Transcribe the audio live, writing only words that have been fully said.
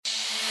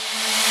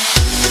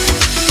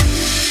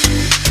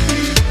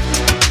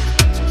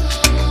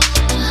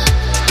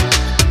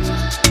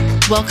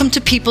Welcome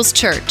to People's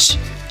Church.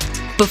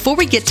 Before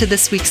we get to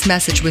this week's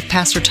message with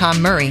Pastor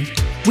Tom Murray,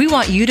 we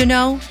want you to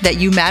know that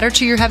you matter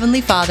to your Heavenly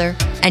Father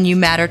and you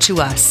matter to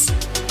us.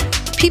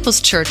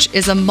 People's Church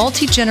is a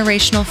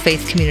multi-generational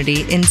faith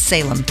community in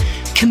Salem,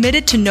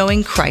 committed to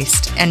knowing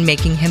Christ and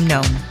making Him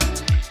known.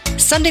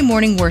 Sunday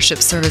morning worship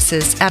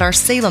services at our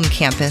Salem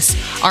campus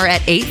are at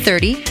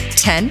 8:30,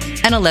 10,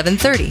 and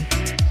 11:30.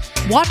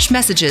 Watch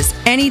messages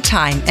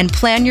anytime and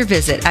plan your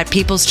visit at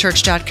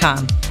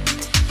peopleschurch.com.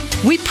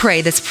 We pray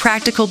this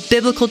practical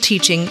biblical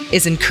teaching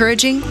is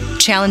encouraging,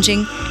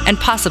 challenging, and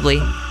possibly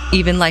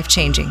even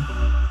life-changing.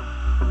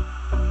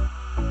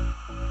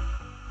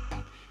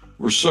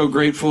 We're so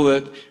grateful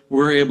that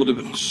we're able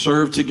to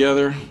serve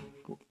together.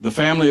 The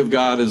family of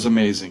God is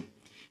amazing.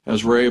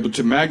 As we're able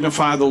to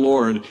magnify the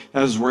Lord,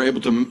 as we're able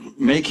to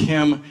make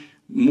Him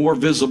more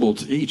visible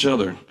to each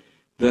other,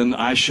 then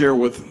I share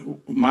with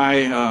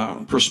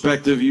my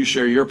perspective, you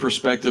share your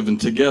perspective, and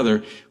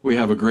together we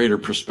have a greater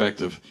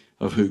perspective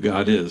of who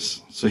God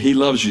is. So He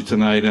loves you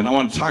tonight, and I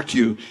want to talk to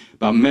you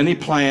about many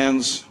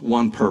plans,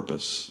 one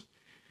purpose.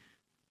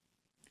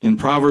 In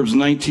Proverbs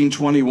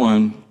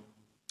 19:21,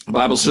 the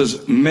Bible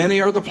says,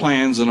 "Many are the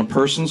plans in a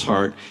person's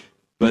heart,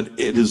 but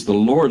it is the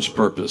Lord's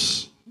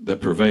purpose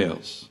that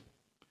prevails."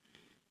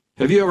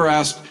 Have you ever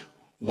asked,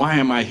 why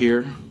am I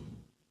here?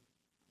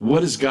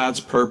 What is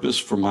God's purpose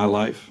for my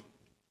life?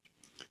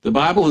 The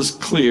Bible is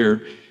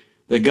clear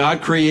that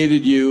God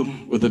created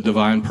you with a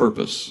divine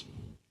purpose.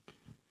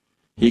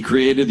 He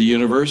created the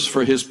universe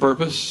for His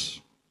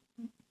purpose.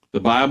 The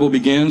Bible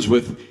begins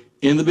with,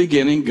 "In the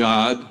beginning,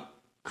 God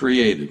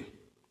created."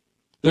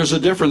 There's a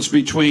difference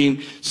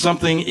between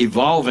something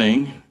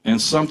evolving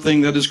and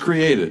something that is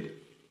created.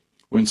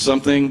 When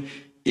something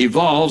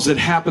evolves, it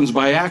happens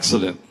by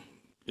accident.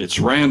 It's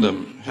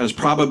random, has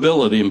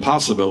probability and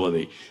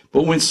possibility.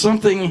 But when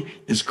something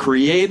is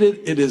created,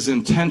 it is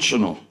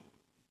intentional.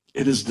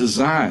 It is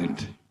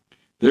designed.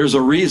 There's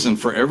a reason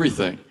for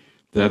everything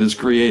that is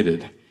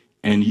created.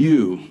 And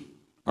you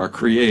are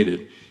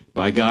created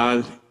by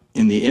God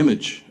in the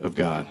image of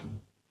God.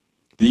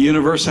 The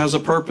universe has a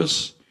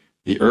purpose.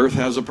 The earth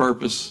has a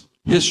purpose.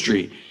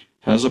 History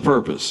has a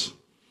purpose.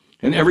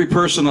 And every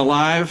person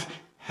alive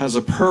has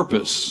a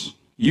purpose.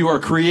 You are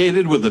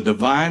created with a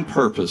divine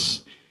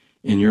purpose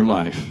in your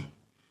life.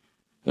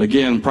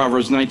 Again,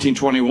 Proverbs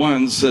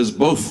 19:21 says,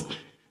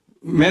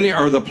 "Many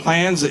are the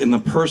plans in the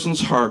person's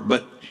heart,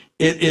 but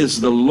it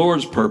is the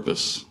Lord's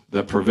purpose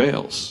that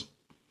prevails."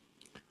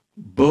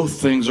 Both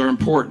things are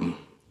important.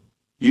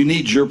 You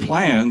need your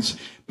plans,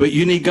 but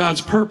you need God's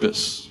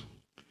purpose.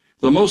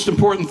 The most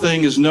important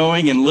thing is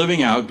knowing and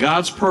living out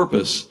God's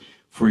purpose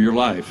for your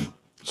life.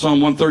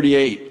 Psalm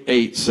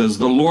 138:8 says,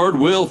 "The Lord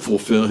will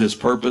fulfill His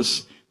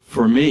purpose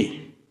for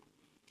me."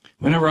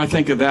 Whenever I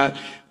think of that,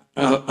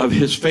 of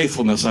His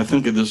faithfulness, I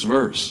think of this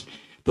verse.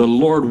 The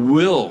Lord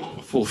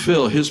will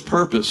fulfill His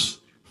purpose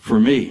for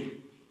me.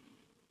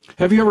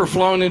 Have you ever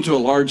flown into a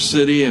large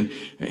city and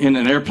in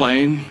an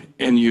airplane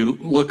and you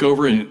look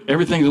over and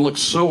everything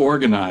looks so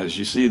organized?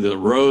 You see the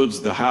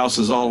roads, the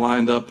houses all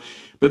lined up.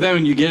 But then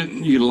when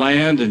you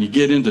land and you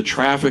get into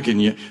traffic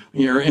and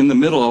you're in the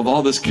middle of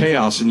all this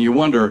chaos and you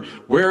wonder,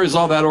 where is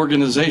all that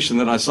organization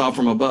that I saw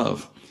from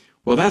above?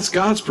 Well, that's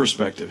God's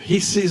perspective. He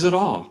sees it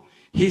all.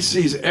 He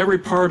sees every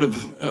part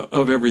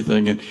of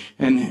everything,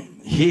 and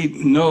He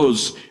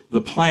knows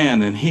the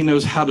plan, and He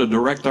knows how to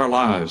direct our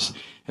lives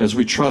as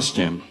we trust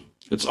Him.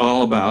 It's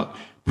all about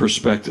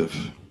perspective.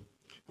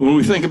 When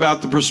we think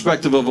about the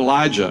perspective of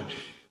Elijah,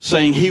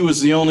 saying he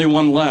was the only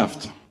one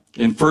left,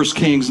 in 1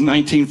 Kings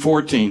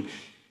 19:14, it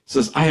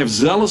says, "I have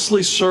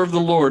zealously served the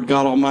Lord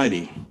God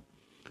Almighty,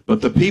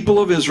 but the people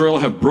of Israel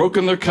have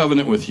broken their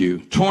covenant with you,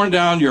 torn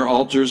down your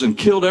altars, and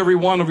killed every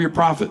one of your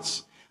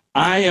prophets.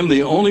 I am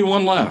the only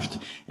one left,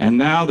 and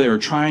now they are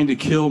trying to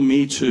kill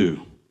me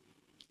too."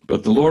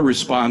 But the Lord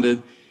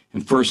responded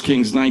in 1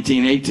 Kings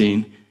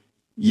 19:18,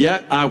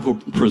 "Yet I will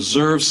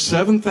preserve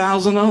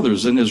 7,000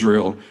 others in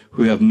Israel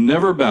who have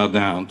never bowed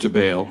down to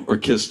Baal or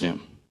kissed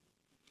him."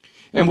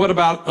 And what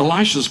about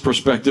Elisha's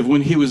perspective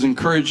when he was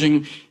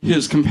encouraging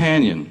his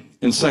companion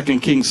in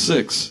 2 Kings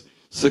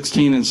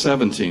 6:16 and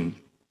 17?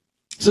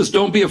 It says,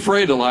 "Don't be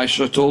afraid,"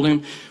 Elisha told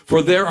him,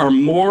 "for there are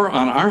more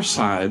on our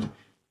side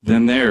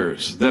than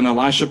theirs." Then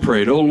Elisha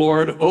prayed, "O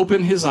Lord,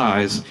 open his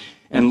eyes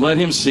and let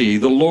him see."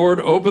 The Lord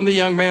opened the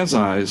young man's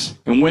eyes,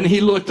 and when he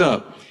looked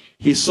up,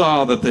 he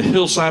saw that the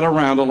hillside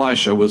around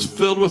Elisha was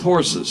filled with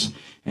horses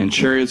and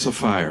chariots of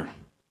fire.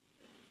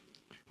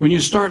 When you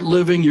start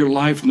living your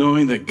life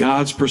knowing that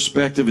God's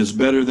perspective is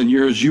better than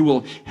yours, you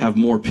will have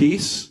more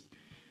peace,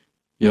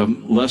 you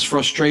have less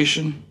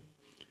frustration,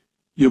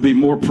 you'll be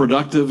more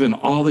productive in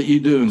all that you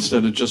do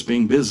instead of just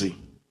being busy.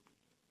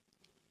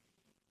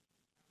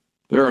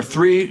 There are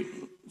three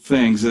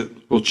things that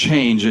will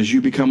change as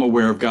you become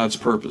aware of God's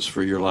purpose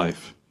for your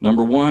life.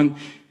 Number one,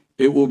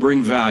 it will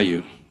bring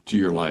value to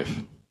your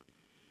life.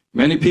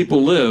 Many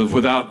people live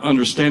without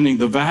understanding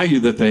the value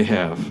that they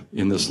have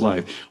in this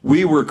life.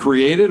 We were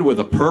created with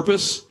a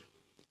purpose,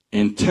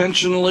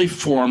 intentionally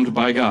formed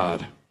by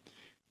God.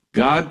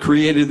 God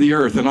created the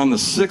earth, and on the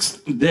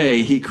sixth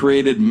day, he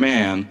created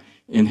man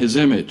in his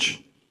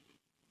image.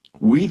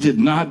 We did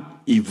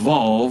not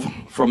evolve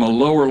from a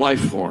lower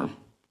life form,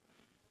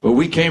 but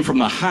we came from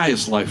the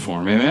highest life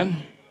form.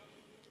 Amen?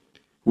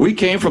 We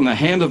came from the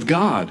hand of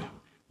God.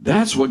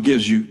 That's what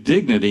gives you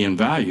dignity and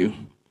value.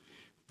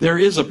 There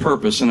is a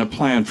purpose and a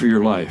plan for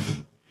your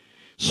life.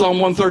 Psalm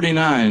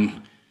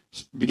 139,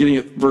 beginning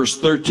at verse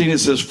 13, it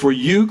says, "For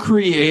you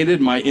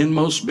created my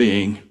inmost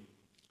being.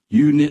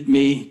 You knit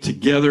me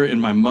together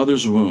in my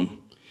mother's womb.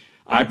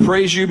 I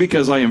praise you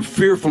because I am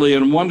fearfully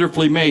and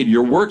wonderfully made.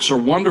 Your works are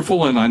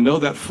wonderful, and I know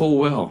that full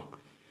well.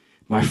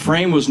 My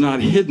frame was not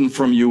hidden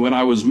from you when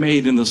I was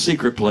made in the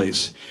secret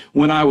place.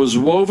 When I was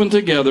woven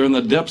together in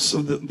the depths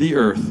of the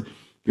earth,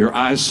 your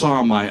eyes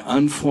saw my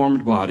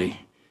unformed body.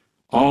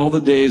 All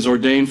the days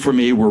ordained for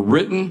me were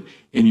written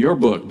in your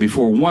book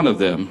before one of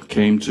them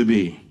came to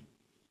be."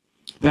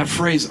 That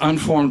phrase,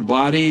 unformed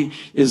body,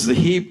 in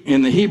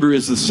the Hebrew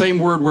is the same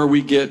word where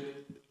we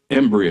get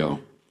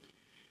embryo.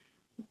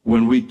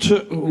 When we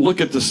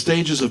look at the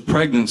stages of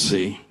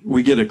pregnancy,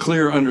 we get a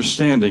clear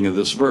understanding of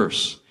this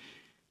verse.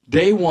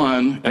 Day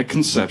one, at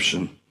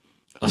conception,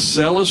 a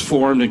cell is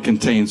formed and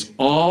contains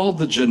all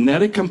the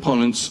genetic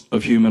components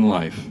of human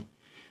life.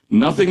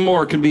 Nothing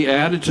more can be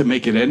added to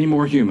make it any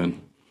more human.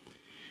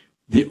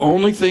 The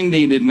only thing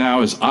needed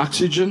now is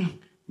oxygen,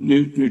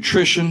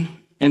 nutrition,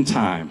 and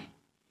time.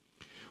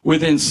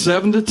 Within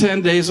 7 to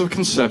 10 days of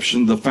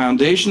conception, the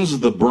foundations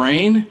of the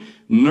brain,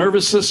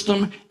 nervous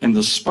system, and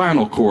the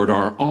spinal cord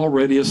are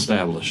already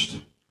established.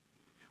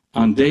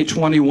 On day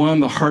 21,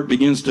 the heart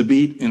begins to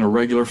beat in a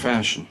regular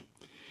fashion.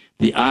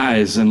 The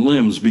eyes and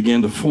limbs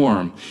begin to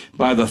form.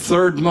 By the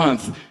third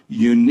month,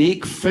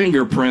 unique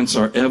fingerprints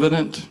are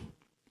evident,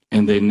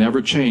 and they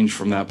never change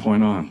from that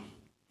point on.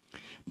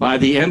 By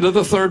the end of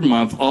the third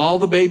month, all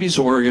the baby's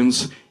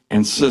organs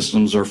and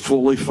systems are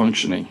fully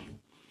functioning.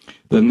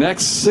 The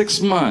next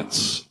 6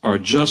 months are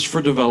just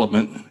for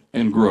development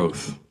and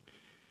growth.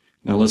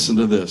 Now listen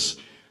to this.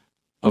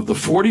 Of the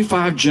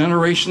 45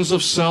 generations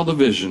of cell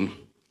division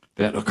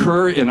that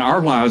occur in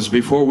our lives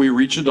before we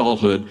reach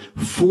adulthood,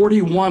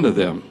 41 of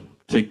them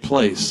take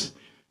place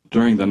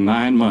during the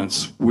 9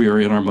 months we are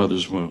in our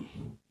mother's womb.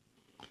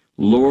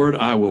 Lord,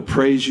 I will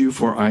praise you,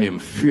 for I am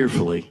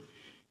fearfully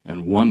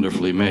and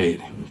wonderfully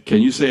made.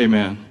 Can you say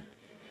amen?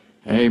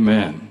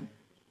 Amen.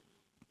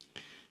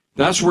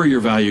 That's where your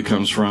value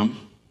comes from.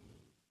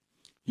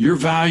 Your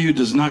value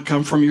does not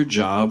come from your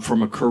job,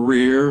 from a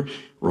career,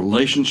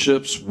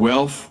 relationships,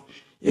 wealth.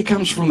 It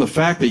comes from the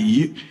fact that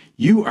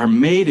you are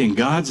made in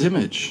God's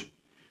image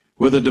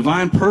with a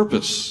divine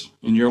purpose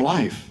in your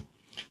life.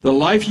 The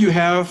life you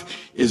have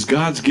is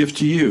God's gift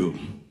to you.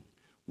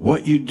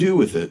 What you do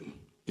with it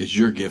is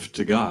your gift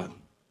to God.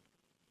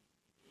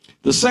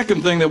 The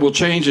second thing that will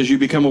change as you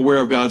become aware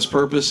of God's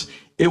purpose,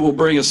 it will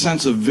bring a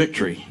sense of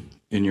victory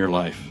in your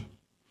life.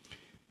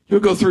 You'll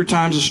go through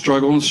times of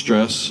struggle and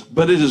stress,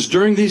 but it is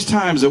during these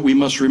times that we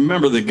must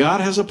remember that God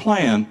has a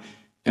plan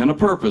and a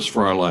purpose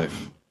for our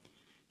life.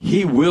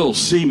 He will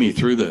see me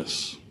through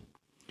this.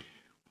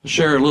 I'll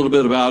share a little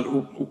bit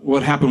about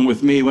what happened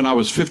with me when I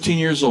was 15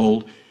 years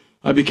old.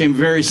 I became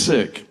very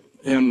sick,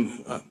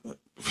 and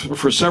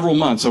for several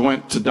months I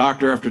went to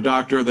doctor after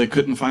doctor. They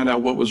couldn't find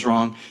out what was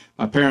wrong.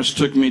 My parents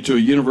took me to a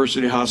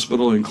university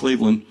hospital in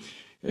Cleveland,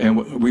 and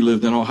we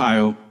lived in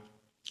Ohio.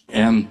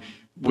 And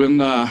when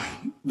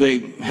they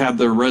had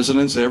their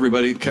residents,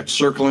 everybody kept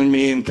circling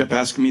me and kept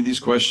asking me these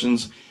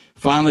questions.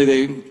 Finally,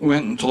 they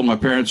went and told my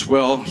parents,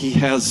 well, he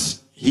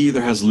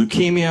either has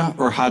leukemia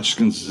or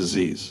Hodgkin's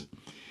disease.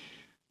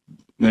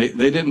 They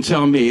didn't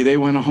tell me. They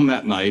went home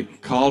that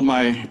night, called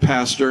my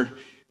pastor.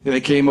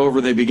 They came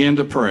over, they began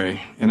to pray.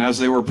 And as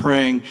they were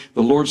praying,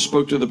 the Lord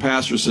spoke to the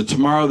pastor, said,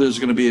 tomorrow there's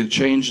going to be a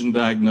change in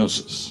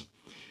diagnosis.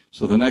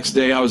 So the next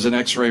day I was in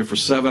X-ray for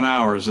 7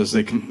 hours as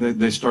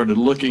they started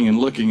looking and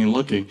looking and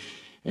looking.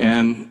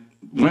 And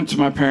went to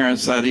my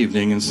parents that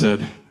evening and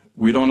said,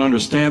 we don't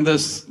understand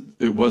this.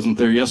 It wasn't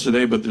there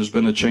yesterday, but there's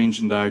been a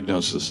change in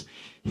diagnosis.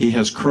 He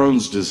has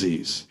Crohn's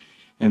disease.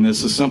 And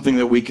this is something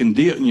that we can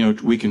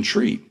we can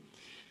treat.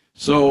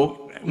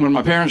 So when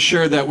my parents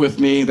shared that with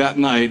me that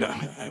night,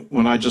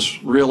 when I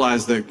just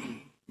realized that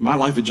my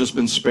life had just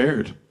been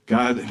spared,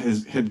 God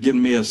had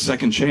given me a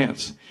second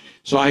chance.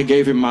 So I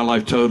gave him my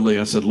life totally.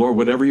 I said, Lord,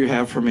 whatever you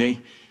have for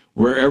me,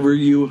 wherever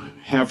you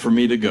have for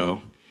me to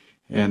go.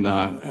 And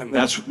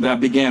that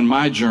began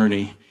my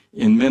journey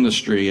in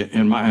ministry,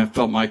 and I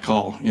felt my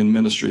call in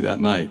ministry that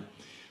night.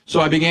 So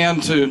I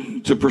began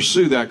to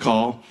pursue that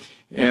call,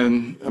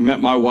 and I met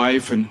my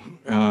wife and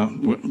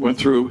went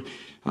through,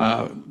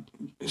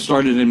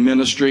 started in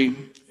ministry.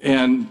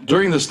 And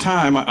during this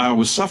time, I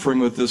was suffering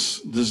with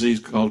this disease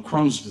called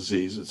Crohn's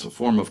disease. It's a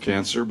form of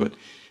cancer, but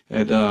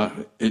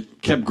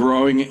it kept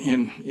growing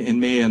in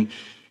me, and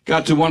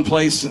got to one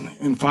place,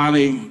 and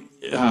finally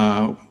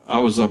I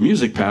was a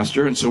music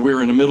pastor, and so we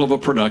were in the middle of a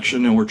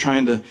production, and we're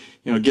trying to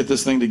get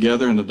this thing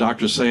together, and the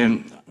doctor's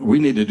saying, we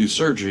need to do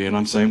surgery. And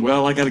I'm saying,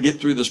 well, I got to get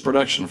through this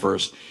production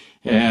first.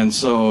 And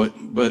so,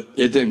 but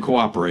it didn't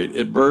cooperate.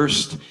 It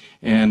burst,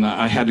 and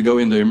I had to go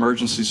into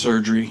emergency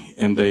surgery,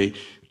 and they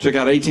took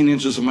out 18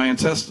 inches of my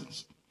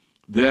intestines.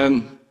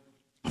 Then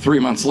 3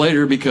 months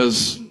later,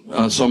 because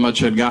so much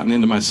had gotten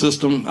into my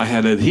system, I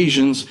had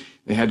adhesions.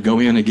 They had to go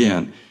in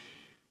again.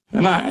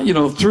 And I,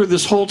 through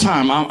this whole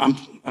time,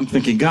 I'm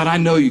thinking, God, I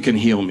know you can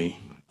heal me.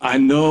 I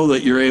know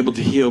that you're able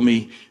to heal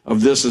me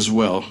of this as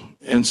well.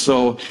 And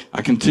so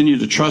I continue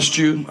to trust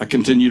you. I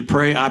continue to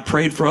pray. I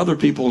prayed for other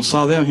people and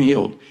saw them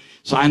healed.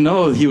 So I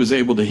know he was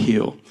able to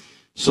heal.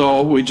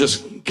 So we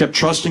just kept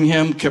trusting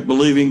him, kept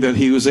believing that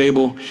he was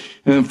able.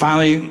 And then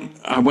finally,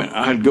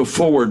 I'd go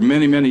forward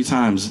many, many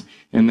times.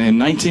 And in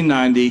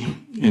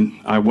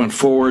 1990, I went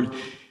forward,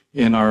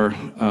 and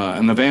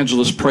an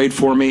evangelist prayed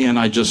for me, and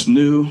I just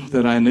knew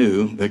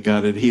that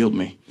God had healed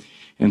me.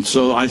 And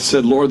so I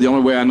said, Lord, the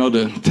only way I know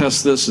to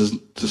test this is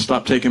to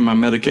stop taking my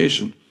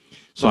medication.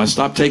 So I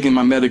stopped taking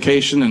my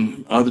medication,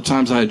 and other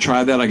times I had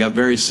tried that, I got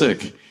very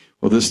sick.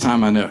 Well, this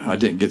time I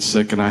didn't get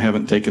sick, and I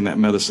haven't taken that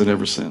medicine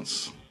ever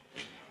since.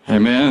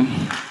 Amen.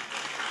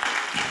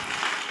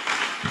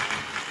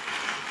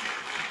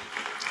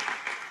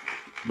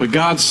 But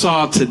God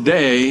saw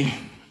today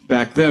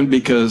back then,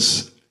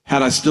 because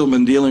had I still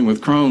been dealing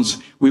with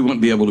Crohn's, we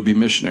wouldn't be able to be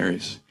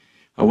missionaries.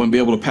 I wouldn't be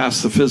able to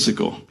pass the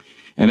physical.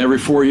 And every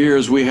 4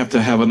 years, we have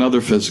to have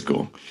another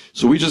physical.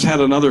 So we just had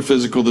another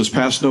physical this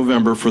past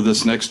November for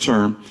this next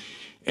term.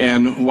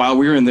 And while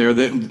we were in there,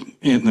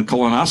 in the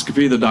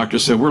colonoscopy, the doctor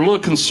said, we're a little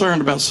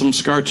concerned about some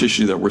scar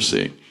tissue that we're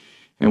seeing.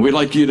 And we'd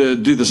like you to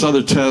do this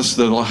other test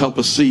that'll help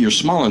us see your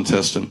small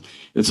intestine.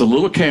 It's a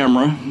little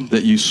camera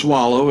that you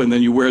swallow, and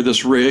then you wear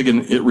this rig,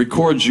 and it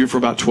records you for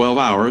about 12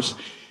 hours.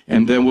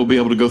 And then we'll be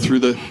able to go through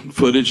the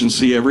footage and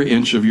see every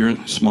inch of your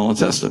small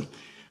intestine.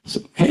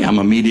 So, hey, I'm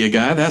a media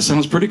guy. That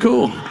sounds pretty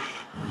cool.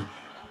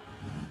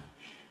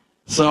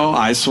 So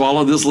I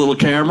swallowed this little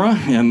camera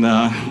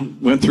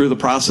and went through the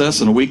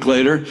process, and a week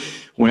later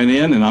went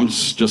in, and I'm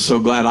just so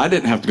glad I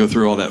didn't have to go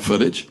through all that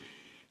footage.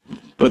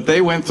 But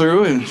they went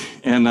through,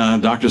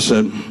 and doctor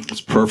said,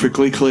 it's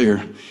perfectly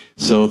clear.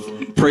 So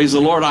praise the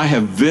Lord, I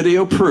have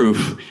video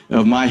proof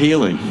of my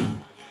healing.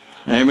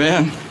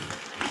 Amen.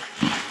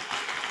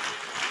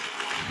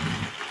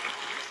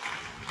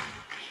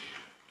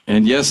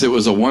 And yes, it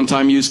was a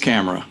one-time use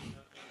camera.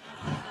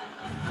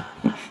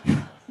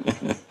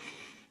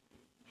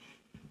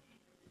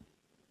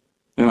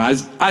 And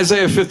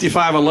Isaiah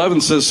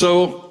 55:11 says,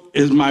 so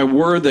is my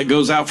word that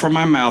goes out from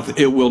my mouth.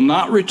 It will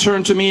not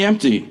return to me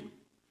empty,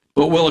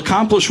 but will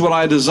accomplish what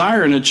I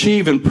desire and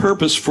achieve and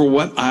purpose for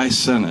what I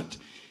sent it.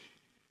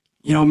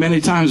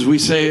 Many times we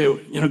say,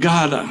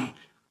 God,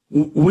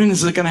 when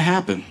is it going to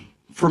happen?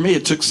 For me,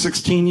 it took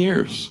 16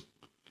 years.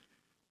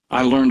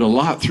 I learned a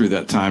lot through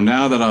that time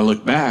now that I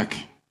look back,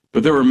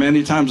 but there were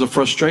many times of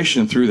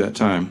frustration through that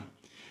time.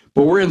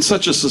 But we're in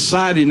such a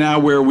society now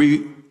where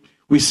we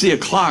see a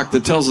clock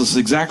that tells us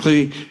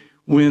exactly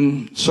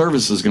when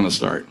service is going to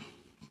start.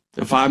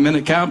 A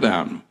 5-minute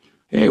countdown.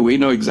 Hey, we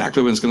know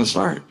exactly when it's going to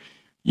start.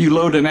 You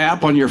load an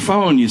app on your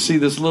phone, you see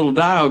this little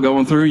dial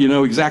going through, you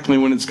know exactly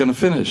when it's going to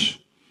finish.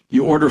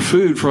 You order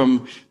food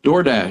from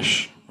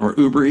DoorDash or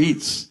Uber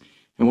Eats,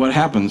 and what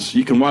happens?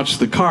 You can watch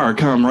the car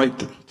come right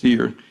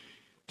to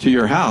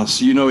your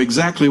house. You know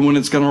exactly when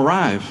it's going to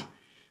arrive.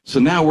 So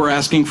now we're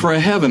asking for a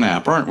heaven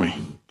app, aren't we?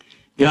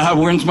 God,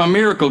 when's my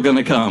miracle going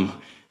to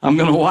come? I'm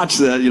going to watch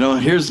that.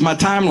 Here's my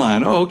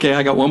timeline. Oh, okay,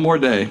 I got one more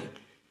day.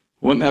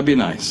 Wouldn't that be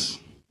nice?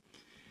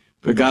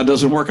 But God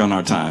doesn't work on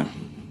our time.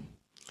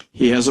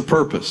 He has a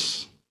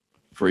purpose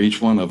for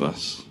each one of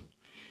us.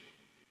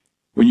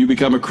 When you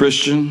become a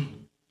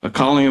Christian, a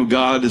calling of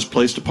God is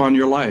placed upon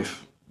your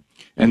life,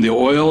 and the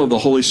oil of the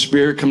Holy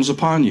Spirit comes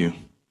upon you.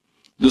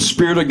 The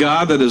Spirit of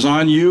God that is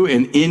on you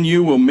and in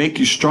you will make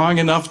you strong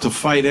enough to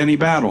fight any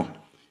battle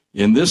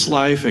in this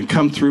life and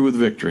come through with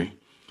victory.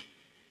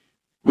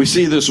 We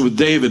see this with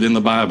David in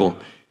the Bible.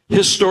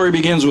 His story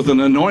begins with an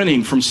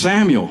anointing from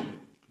Samuel.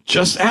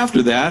 Just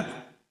after that,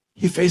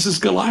 he faces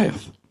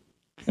Goliath.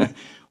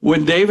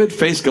 When David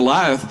faced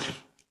Goliath,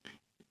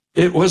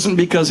 it wasn't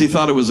because he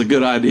thought it was a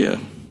good idea.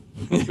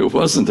 It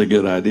wasn't a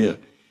good idea.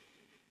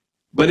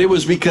 But it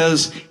was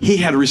because he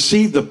had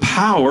received the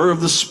power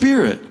of the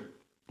Spirit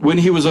when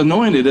he was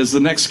anointed as the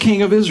next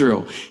king of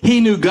Israel.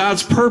 He knew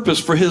God's purpose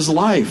for his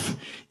life.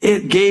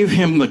 It gave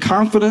him the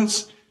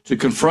confidence to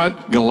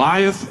confront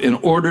Goliath in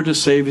order to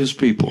save his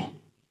people.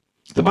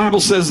 The Bible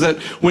says that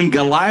when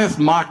Goliath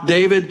mocked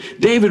David,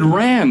 David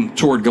ran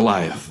toward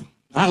Goliath.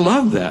 I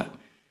love that.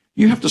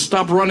 You have to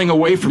stop running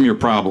away from your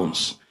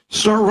problems.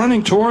 Start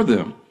running toward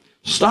them.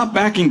 Stop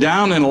backing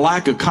down in a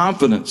lack of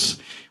confidence,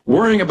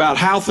 worrying about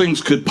how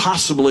things could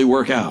possibly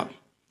work out.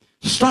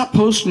 Stop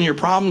posting your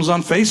problems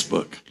on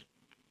Facebook.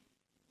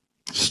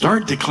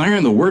 Start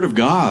declaring the word of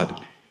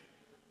God.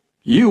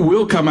 You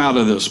will come out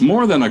of this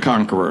more than a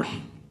conqueror.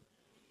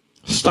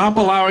 Stop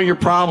allowing your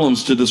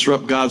problems to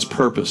disrupt God's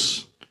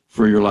purpose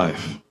for your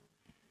life.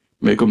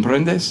 ¿Me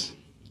comprendes?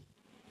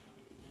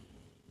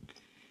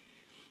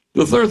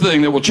 The third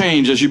thing that will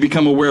change as you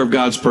become aware of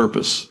God's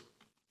purpose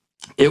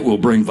it will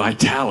bring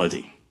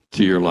vitality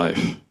to your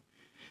life.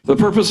 The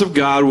purpose of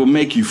God will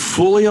make you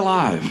fully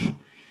alive.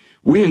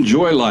 We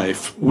enjoy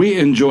life. We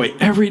enjoy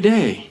every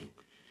day.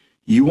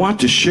 You want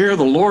to share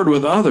the Lord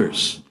with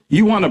others.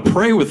 You want to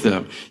pray with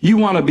them. You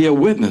want to be a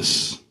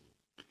witness.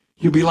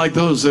 You'll be like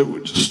those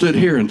that stood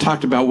here and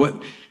talked about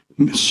what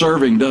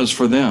serving does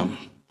for them.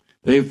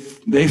 They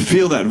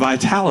feel that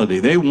vitality.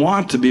 They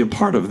want to be a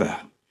part of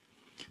that.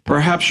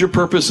 Perhaps your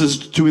purpose is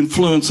to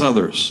influence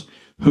others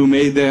who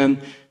may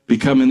then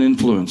become an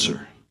influencer.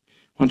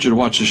 I want you to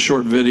watch a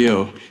short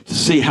video to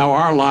see how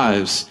our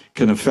lives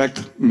can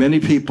affect many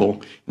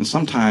people, and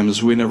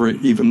sometimes we never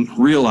even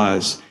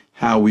realize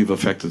how we've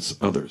affected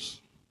others.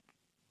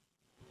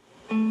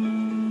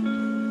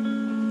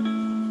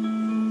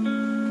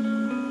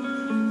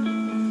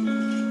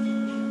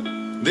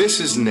 This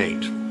is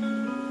Nate.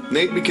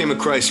 Nate became a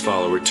Christ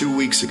follower 2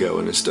 weeks ago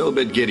and is still a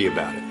bit giddy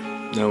about it.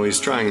 No, he's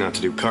trying not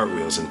to do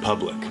cartwheels in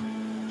public.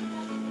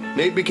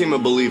 Nate became a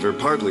believer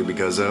partly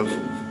because of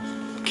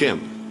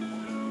Kim.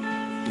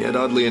 Yet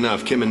oddly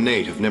enough, Kim and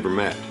Nate have never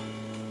met.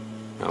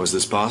 How is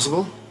this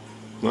possible?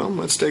 Well,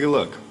 let's take a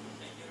look.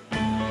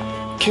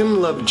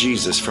 Kim loved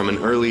Jesus from an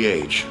early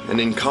age, and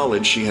in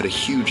college she had a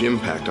huge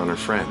impact on her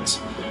friends.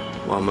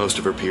 While most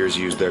of her peers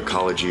used their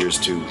college years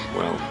to,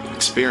 well,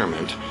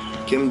 experiment,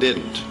 Kim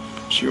didn't.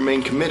 She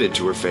remained committed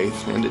to her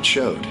faith, and it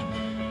showed.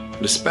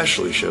 It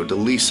especially showed to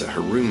Lisa,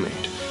 her roommate,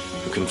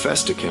 who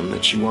confessed to Kim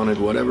that she wanted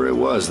whatever it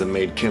was that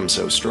made Kim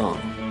so strong.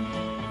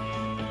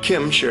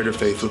 Kim shared her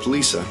faith with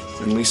Lisa,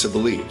 and Lisa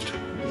believed.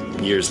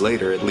 Years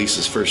later, at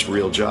Lisa's first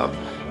real job,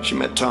 she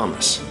met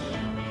Thomas.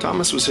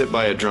 Thomas was hit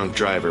by a drunk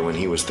driver when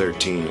he was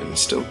 13 and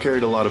still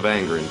carried a lot of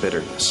anger and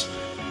bitterness.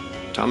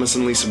 Thomas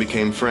and Lisa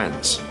became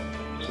friends,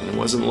 and it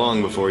wasn't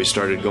long before he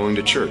started going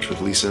to church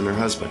with Lisa and her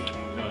husband.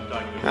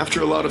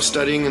 After a lot of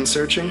studying and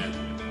searching,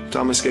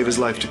 Thomas gave his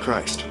life to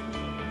Christ.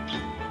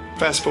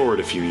 Fast forward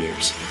a few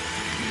years.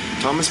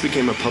 Thomas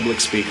became a public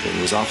speaker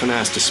and was often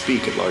asked to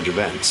speak at large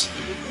events.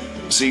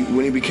 See,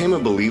 when he became a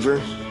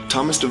believer,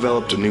 Thomas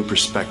developed a new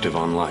perspective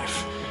on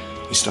life.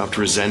 He stopped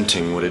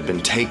resenting what had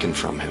been taken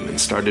from him and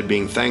started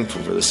being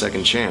thankful for the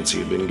second chance he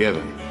had been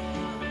given.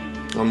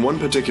 On one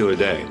particular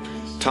day,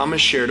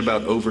 Thomas shared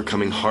about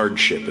overcoming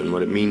hardship and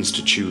what it means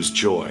to choose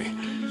joy.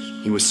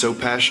 He was so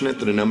passionate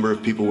that a number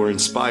of people were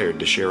inspired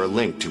to share a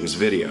link to his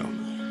video.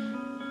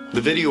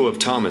 The video of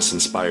Thomas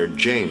inspired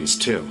James,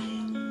 too.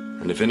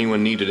 And if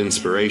anyone needed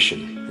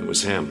inspiration, it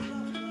was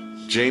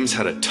him. James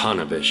had a ton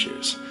of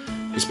issues.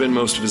 He spent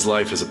most of his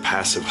life as a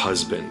passive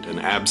husband, an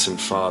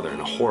absent father, and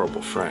a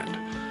horrible friend.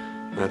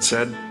 That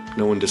said,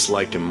 no one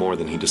disliked him more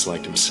than he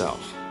disliked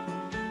himself.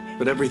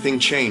 But everything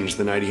changed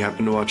the night he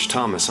happened to watch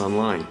Thomas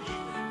online.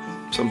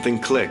 Something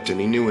clicked and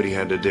he knew what he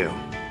had to do.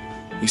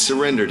 He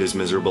surrendered his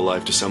miserable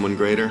life to someone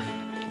greater,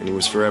 and he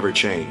was forever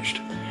changed.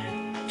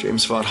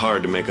 James fought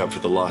hard to make up for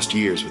the lost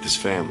years with his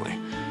family,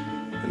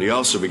 and he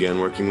also began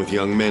working with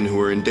young men who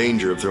were in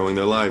danger of throwing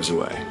their lives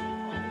away.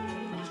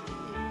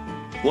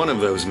 One of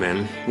those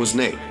men was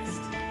Nate.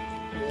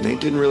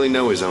 Nate didn't really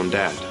know his own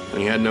dad, and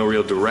he had no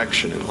real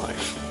direction in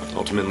life,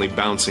 ultimately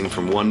bouncing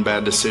from one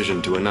bad decision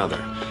to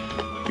another.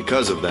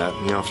 Because of that,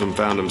 he often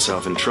found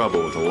himself in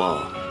trouble with the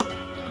law.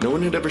 No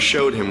one had ever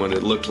showed him what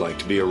it looked like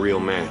to be a real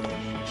man.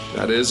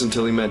 That is,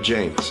 until he met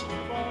James.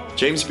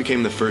 James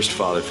became the first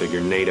father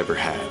figure Nate ever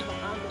had.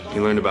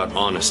 He learned about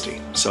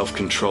honesty,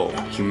 self-control,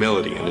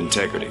 humility, and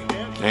integrity,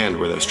 and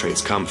where those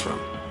traits come from.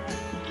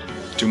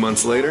 2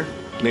 months later,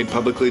 Nate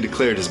publicly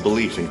declared his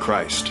belief in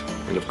Christ.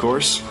 And of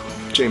course,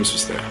 James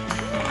was there.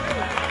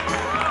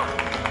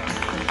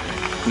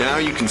 Now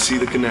you can see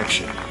the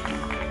connection.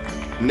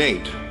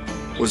 Nate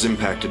was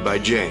impacted by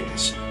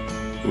James,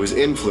 who was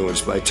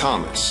influenced by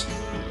Thomas.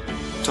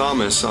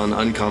 Thomas saw an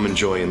uncommon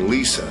joy in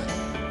Lisa,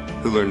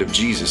 who learned of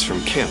Jesus from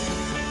Kim.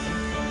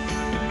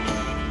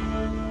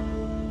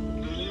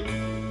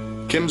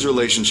 Kim's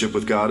relationship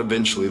with God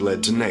eventually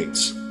led to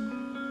Nate's.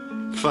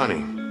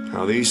 Funny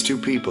how these two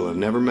people have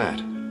never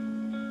met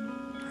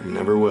and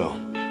never will.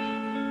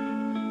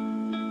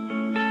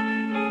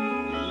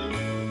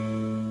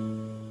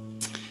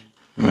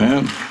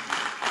 Man.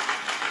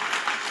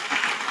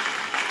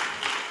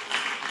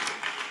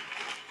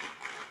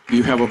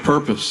 You have a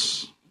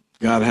purpose.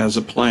 God has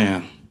a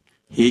plan.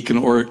 He can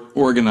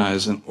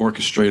organize and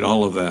orchestrate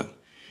all of that.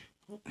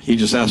 He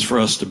just asks for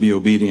us to be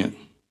obedient.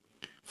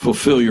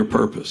 Fulfill your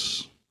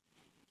purpose.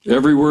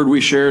 Every word we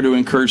share to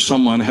encourage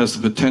someone has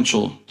the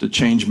potential to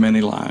change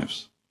many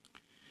lives.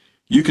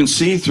 You can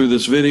see through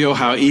this video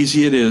how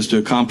easy it is to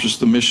accomplish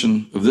the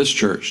mission of this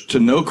church, to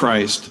know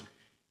Christ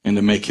and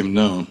to make him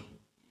known.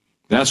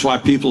 That's why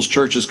People's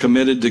Church is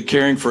committed to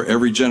caring for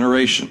every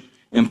generation,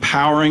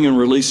 empowering and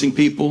releasing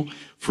people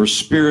for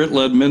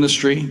spirit-led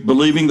ministry,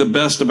 believing the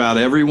best about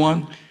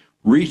everyone,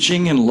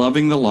 reaching and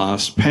loving the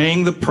lost,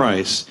 paying the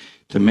price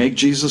to make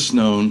Jesus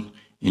known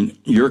in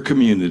your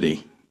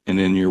community and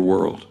in your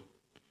world.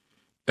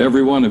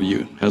 Every one of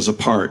you has a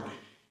part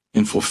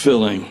in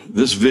fulfilling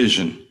this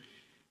vision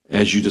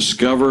as you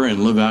discover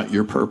and live out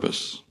your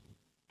purpose.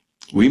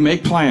 We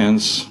make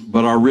plans,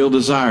 but our real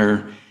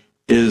desire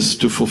is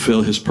to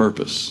fulfill his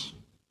purpose.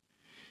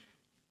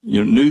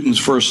 You know, Newton's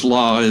first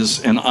law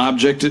is an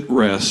object at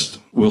rest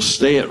will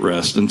stay at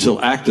rest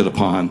until acted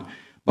upon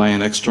by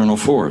an external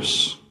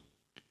force.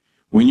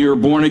 When you're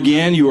born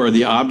again, you are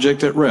the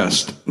object at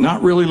rest,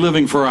 not really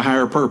living for a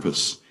higher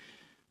purpose.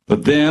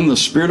 But then the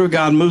Spirit of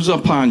God moves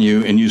upon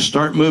you and you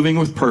start moving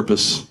with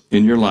purpose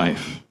in your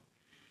life.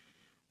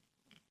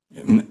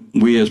 And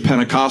we as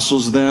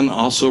Pentecostals then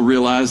also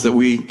realize that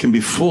we can be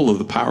full of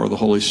the power of the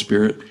Holy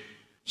Spirit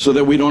so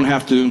that we don't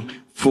have to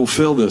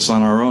fulfill this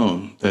on our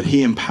own, that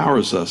he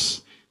empowers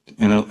us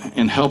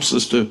and helps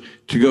us to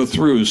go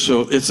through.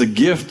 So it's a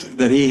gift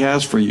that he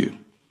has for you.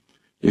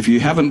 If you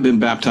haven't been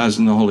baptized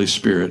in the Holy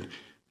Spirit,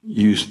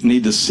 you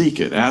need to seek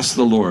it. Ask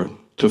the Lord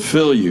to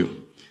fill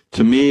you.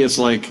 To me, it's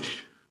like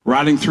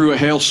riding through a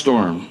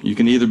hailstorm. You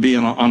can either be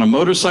on a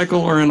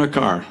motorcycle or in a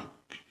car.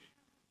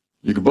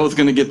 You're both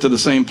going to get to the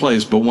same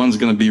place, but one's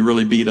going to be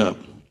really beat up.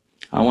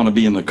 I want to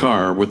be in the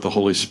car with the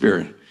Holy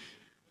Spirit.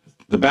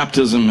 The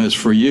baptism is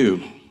for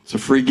you. It's a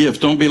free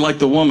gift. Don't be like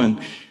the woman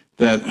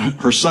that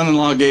her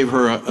son-in-law gave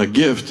her a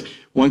gift.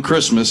 One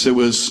Christmas, it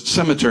was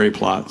cemetery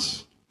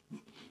plots.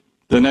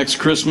 The next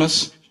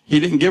Christmas, he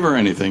didn't give her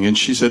anything. And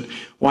she said,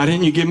 "Why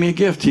didn't you give me a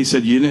gift?" He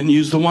said, "You didn't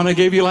use the one I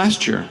gave you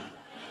last year."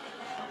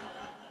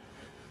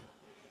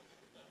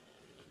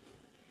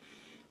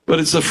 But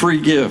it's a free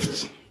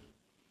gift.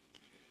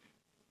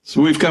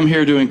 So we've come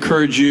here to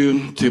encourage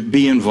you to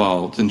be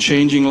involved in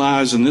changing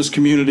lives in this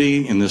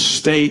community, in this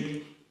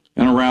state,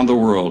 and around the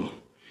world.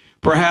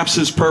 Perhaps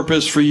his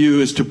purpose for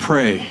you is to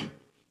pray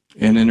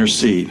and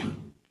intercede.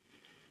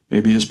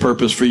 Maybe his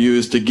purpose for you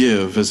is to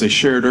give, as I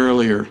shared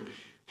earlier,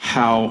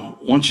 how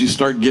once you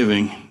start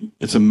giving,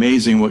 it's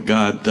amazing what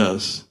God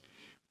does.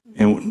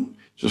 And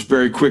just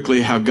very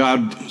quickly, how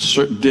God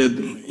did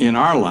in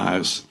our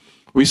lives.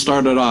 We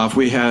started off,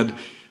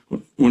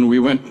 when we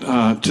went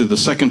to the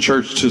second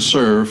church to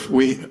serve,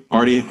 we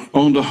already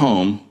owned a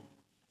home.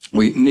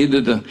 We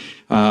needed we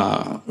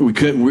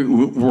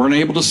weren't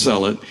able to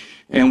sell it.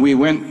 And we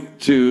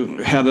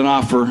had an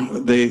offer.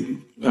 They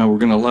were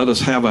going to let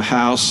us have a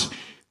house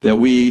that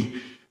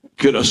we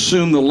could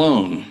assume the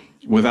loan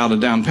without a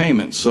down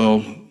payment.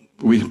 So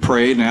we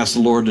prayed and asked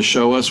the Lord to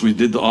show us. We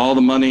did all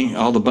the money,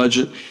 all the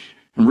budget,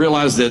 and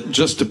realized that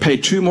just to pay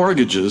 2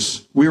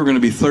 mortgages, we were going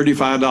to be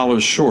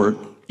 $35 short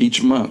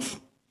each month.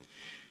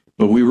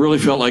 But we really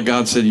felt like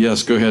God said,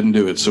 yes, go ahead and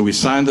do it. So we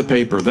signed the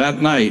paper.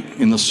 That night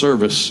in the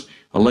service,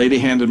 a lady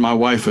handed my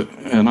wife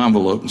an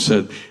envelope and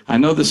said, "I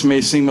know this may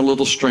seem a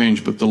little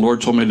strange, but the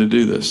Lord told me to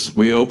do this."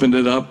 We opened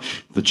it up.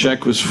 The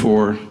check was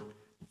for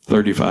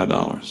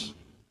 $35.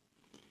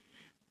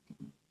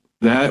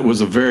 That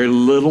was a very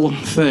little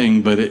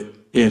thing, but it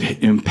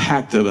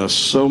impacted us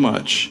so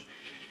much.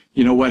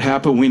 You know what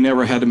happened? We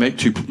never had to make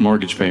 2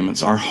 mortgage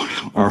payments. Our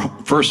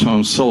first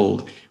home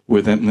sold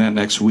within that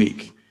next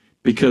week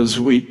because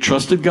we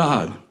trusted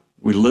God.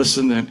 We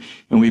listened,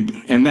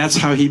 and that's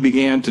how he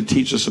began to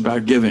teach us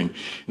about giving.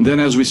 And then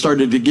as we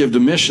started to give to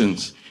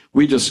missions,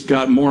 we just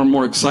got more and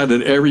more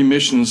excited. Every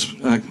missions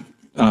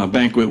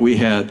banquet we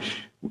had,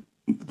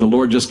 the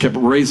Lord just kept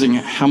raising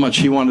how much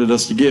he wanted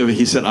us to give.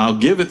 He said, "I'll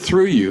give it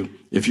through you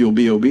if you'll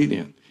be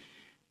obedient."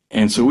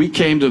 And so we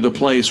came to the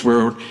place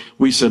where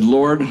we said,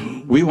 "Lord,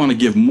 we want to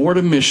give more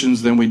to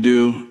missions than we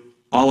do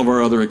all of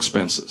our other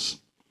expenses.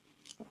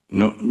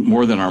 No,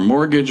 more than our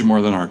mortgage,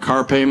 more than our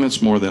car payments,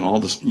 more than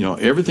all this,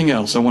 everything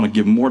else. I want to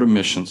give more to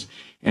missions."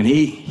 And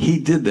he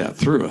did that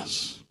through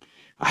us.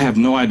 I have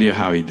no idea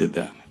how he did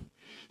that.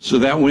 So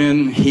that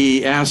when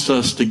he asked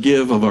us to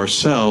give of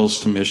ourselves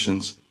to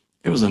missions,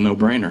 it was a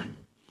no-brainer.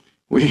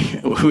 We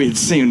had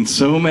seen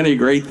so many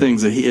great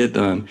things that he had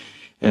done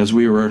as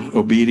we were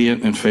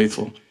obedient and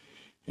faithful.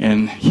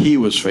 And he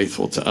was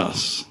faithful to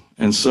us.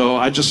 And so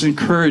I just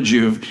encourage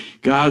you,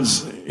 if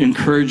God's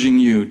encouraging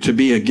you to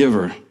be a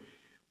giver,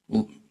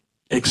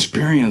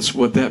 experience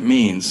what that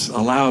means.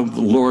 Allow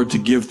the Lord to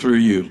give through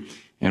you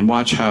and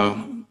watch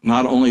how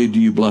not only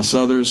do you bless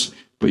others,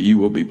 but you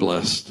will be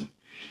blessed.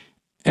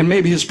 And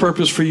maybe his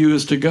purpose for you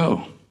is to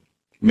go.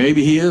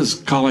 Maybe he is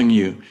calling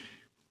you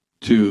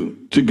to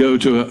go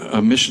to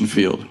a mission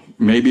field.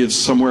 Maybe it's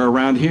somewhere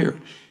around here,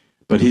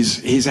 but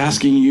he's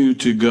asking you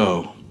to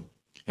go.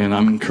 And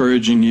I'm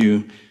encouraging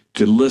you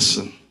to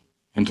listen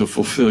and to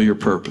fulfill your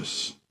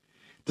purpose.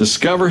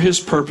 Discover his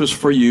purpose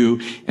for you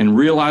and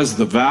realize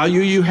the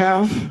value you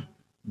have,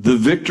 the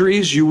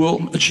victories you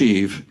will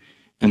achieve,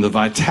 and the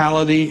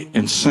vitality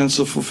and sense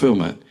of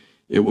fulfillment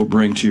it will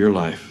bring to your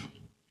life.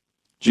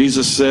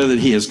 Jesus said that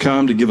he has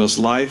come to give us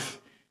life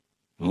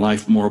and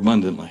life more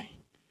abundantly.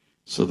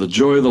 So the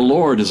joy of the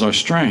Lord is our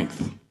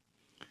strength.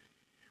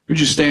 Would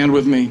you stand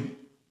with me?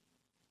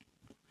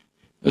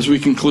 As we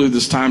conclude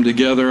this time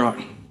together,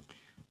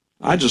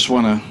 I just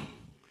want to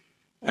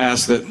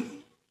ask that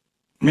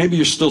maybe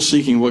you're still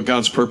seeking what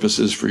God's purpose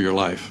is for your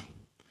life.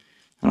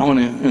 And I want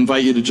to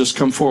invite you to just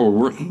come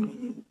forward.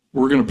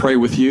 We're going to pray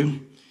with you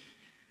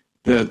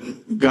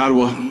that God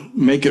will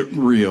make it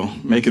real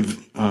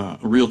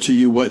to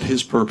you what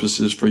his purpose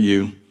is for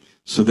you,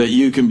 so that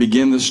you can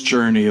begin this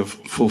journey of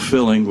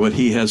fulfilling what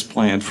he has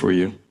planned for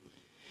you.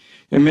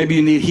 And maybe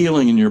you need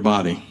healing in your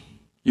body.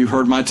 You've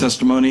heard my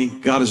testimony.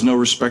 God is no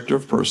respecter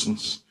of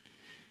persons.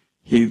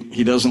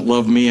 He doesn't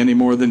love me any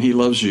more than he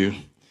loves you.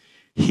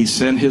 He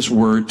sent his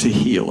word to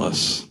heal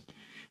us.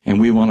 And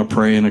we want to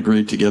pray and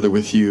agree together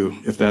with you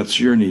if that's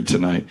your need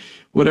tonight.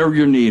 Whatever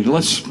your need,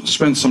 let's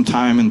spend some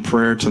time in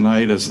prayer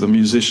tonight as the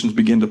musicians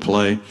begin to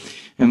play.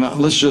 And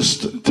let's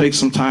just take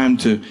some time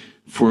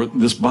for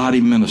this body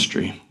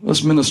ministry.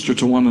 Let's minister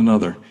to one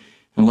another.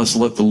 And let's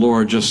let the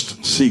Lord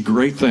just see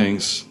great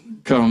things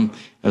come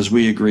as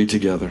we agree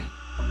together.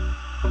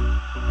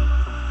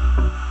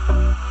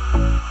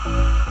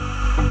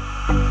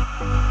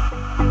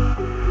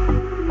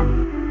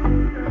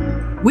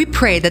 We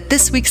pray that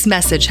this week's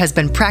message has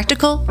been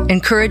practical,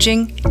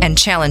 encouraging, and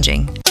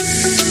challenging.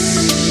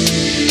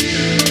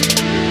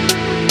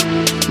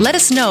 Let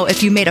us know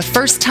if you made a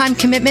first-time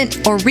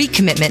commitment or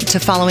recommitment to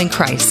following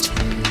Christ.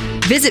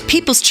 Visit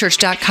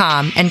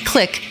peopleschurch.com and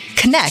click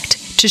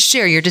Connect to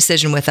share your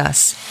decision with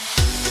us.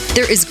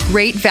 There is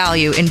great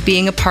value in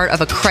being a part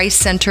of a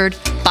Christ-centered,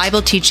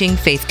 Bible-teaching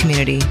faith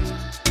community.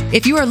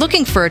 If you are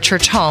looking for a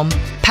church home,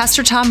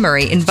 Pastor Tom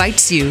Murray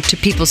invites you to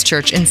People's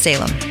Church in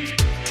Salem.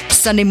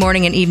 Sunday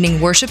morning and evening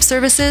worship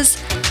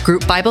services,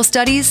 group Bible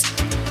studies,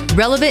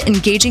 relevant,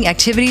 engaging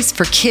activities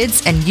for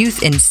kids and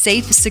youth in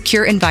safe,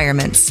 secure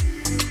environments.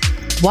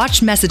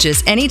 Watch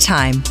messages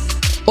anytime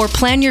or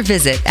plan your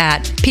visit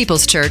at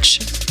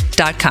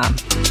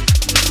peopleschurch.com.